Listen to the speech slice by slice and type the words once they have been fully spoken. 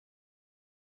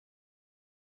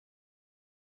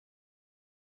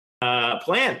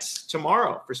plans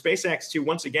tomorrow for SpaceX to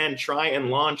once again try and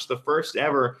launch the first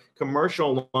ever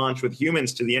commercial launch with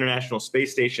humans to the International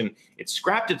Space Station. It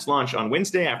scrapped its launch on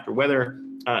Wednesday after weather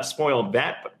spoiled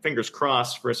that, but fingers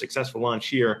crossed for a successful launch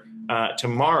here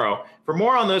tomorrow. For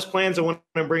more on those plans, I want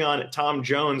to bring on Tom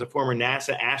Jones, a former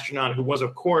NASA astronaut who was,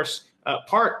 of course,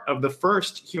 part of the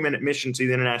first human mission to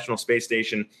the International Space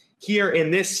Station here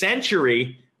in this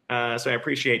century. So I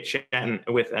appreciate chatting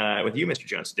with you, Mr.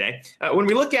 Jones, today. When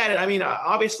we look at it, I mean,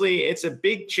 obviously, it's a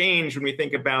big change when we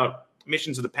think about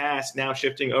missions of the past now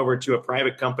shifting over to a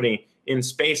private company in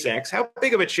SpaceX. How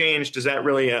big of a change does that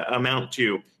really amount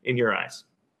to in your eyes?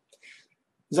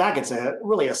 Zach, it's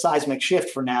really a seismic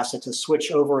shift for NASA to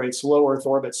switch over its low Earth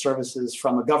orbit services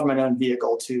from a government-owned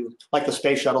vehicle to, like the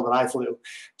space shuttle that I flew,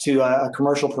 to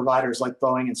commercial providers like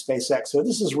Boeing and SpaceX. So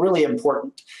this is really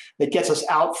important. It gets us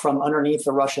out from underneath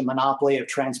the Russian monopoly of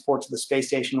transport to the space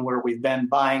station, where we've been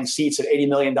buying seats at $80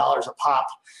 million a pop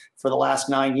for the last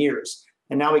 9 years.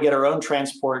 And now we get our own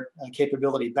transport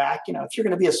capability back. You know, if you're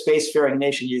going to be a spacefaring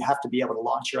nation, you have to be able to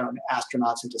launch your own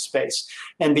astronauts into space.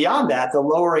 And beyond that, the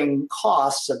lowering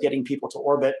costs of getting people to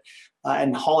orbit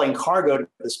and hauling cargo to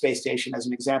the space station, as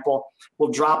an example,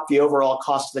 will drop the overall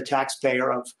cost to the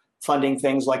taxpayer of funding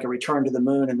things like a return to the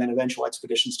moon and then eventual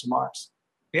expeditions to Mars.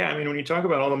 Yeah, I mean, when you talk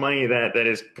about all the money that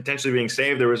is potentially being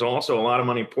saved, there was also a lot of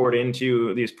money poured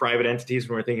into these private entities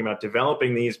when we're thinking about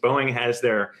developing these. Boeing has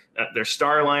their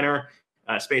Starliner.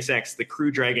 SpaceX, the Crew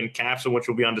Dragon capsule, which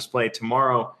will be on display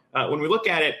tomorrow. When we look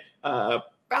at it, about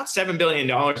 $7 billion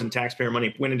in taxpayer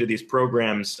money went into these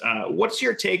programs. What's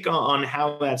your take on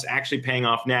how that's actually paying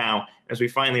off now as we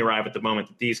finally arrive at the moment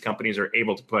that these companies are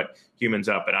able to put humans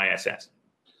up at ISS?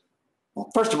 Well,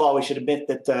 first of all, we should admit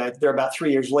that they're about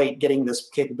 3 years late getting this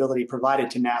capability provided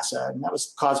to NASA. And that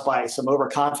was caused by some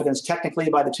overconfidence technically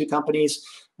by the two companies,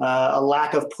 a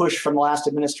lack of push from the last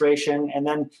administration, and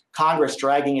then Congress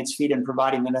dragging its feet and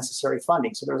providing the necessary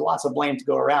funding. So there's lots of blame to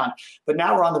go around. But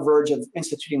now we're on the verge of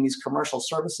instituting these commercial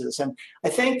services. And I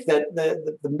think that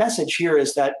the message here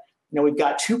is that, you know, we've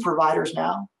got two providers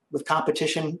now with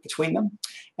competition between them.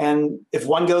 And if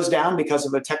one goes down because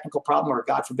of a technical problem or,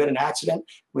 God forbid, an accident,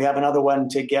 we have another one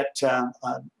to get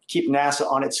keep NASA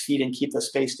on its feet and keep the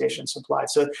space station supplied.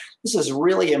 So this is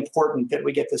really important that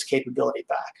we get this capability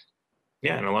back.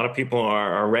 Yeah, and a lot of people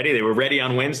are ready. They were ready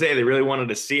on Wednesday. They really wanted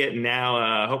to see it. And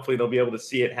now hopefully they'll be able to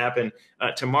see it happen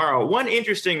tomorrow. One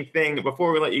interesting thing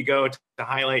before we let you go to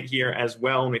highlight here as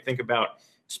well, when we think about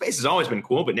space has always been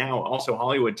cool, but now also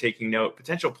Hollywood taking note,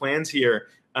 potential plans here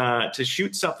to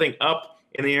shoot something up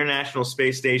in the International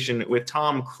Space Station with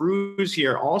Tom Cruise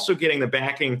here, also getting the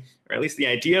backing, or at least the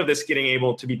idea of this being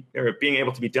able to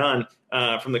be done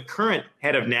from the current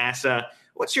head of NASA.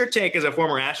 What's your take as a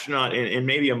former astronaut in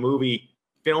maybe a movie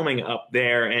filming up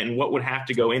there, and what would have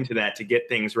to go into that to get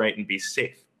things right and be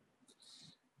safe?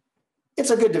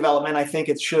 It's a good development. I think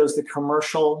it shows the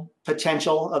commercial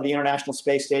potential of the International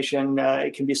Space Station.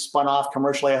 It can be spun off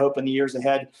commercially, I hope, in the years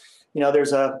ahead. You know,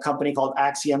 there's a company called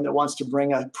Axiom that wants to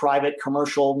bring a private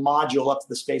commercial module up to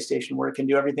the space station where it can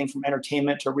do everything from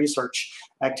entertainment to research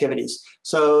activities.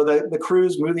 So the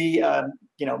Cruise movie,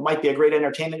 you know, might be a great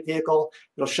entertainment vehicle.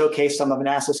 It'll showcase some of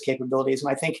NASA's capabilities.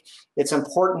 And I think it's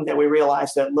important that we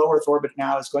realize that low Earth orbit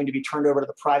now is going to be turned over to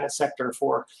the private sector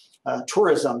for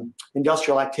tourism,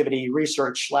 industrial activity,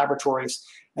 research, laboratories.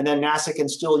 And then NASA can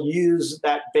still use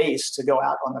that base to go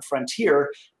out on the frontier.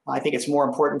 I think it's more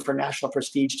important for national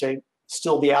prestige to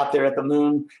still be out there at the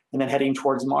moon and then heading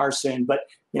towards Mars soon. But,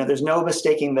 you know, there's no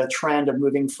mistaking the trend of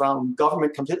moving from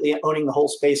government completely owning the whole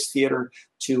space theater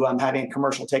to having a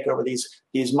commercial take over these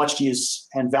much used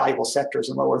and valuable sectors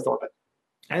in low Earth orbit.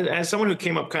 As someone who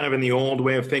came up kind of in the old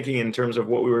way of thinking in terms of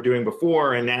what we were doing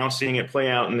before and now seeing it play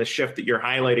out in the shift that you're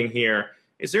highlighting here,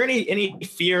 is there any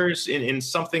fears in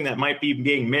something that might be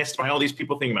being missed by all these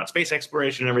people thinking about space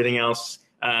exploration and everything else?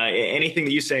 Anything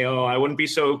that you say, oh, I wouldn't be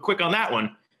so quick on that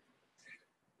one?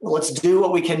 Let's do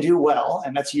what we can do well,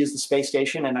 and that's use the space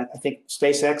station. And I think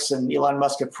SpaceX and Elon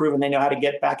Musk have proven they know how to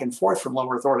get back and forth from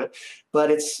low Earth orbit.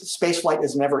 But space flight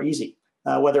is never easy,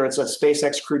 whether it's a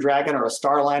SpaceX Crew Dragon or a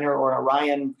Starliner or an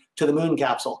Orion to the moon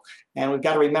capsule. And we've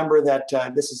got to remember that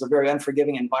this is a very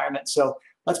unforgiving environment. So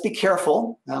let's be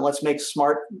careful. Let's make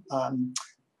smart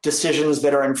decisions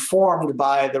that are informed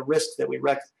by the risk that we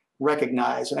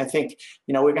recognize. And I think,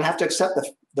 you know, we're going to have to accept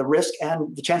the risk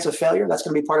and the chance of failure. That's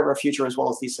going to be part of our future as well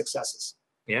as these successes.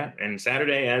 Yeah, and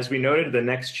Saturday, as we noted, the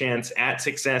next chance at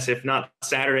success, if not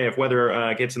Saturday, if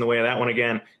weather gets in the way of that one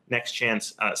again, next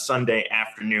chance Sunday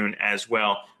afternoon as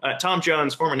well. Tom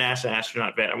Jones, former NASA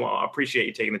astronaut vet, I appreciate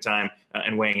you taking the time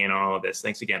and weighing in on all of this.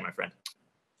 Thanks again, my friend.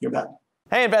 You bet.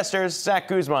 Hey investors, Zack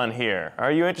Guzman here.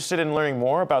 Are you interested in learning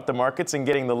more about the markets and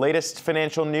getting the latest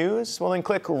financial news? Well, then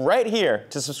click right here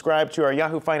to subscribe to our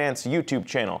Yahoo Finance YouTube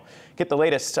channel. Get the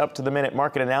latest up-to-the-minute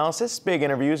market analysis, big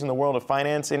interviews in the world of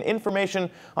finance, and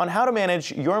information on how to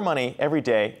manage your money every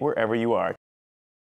day wherever you are.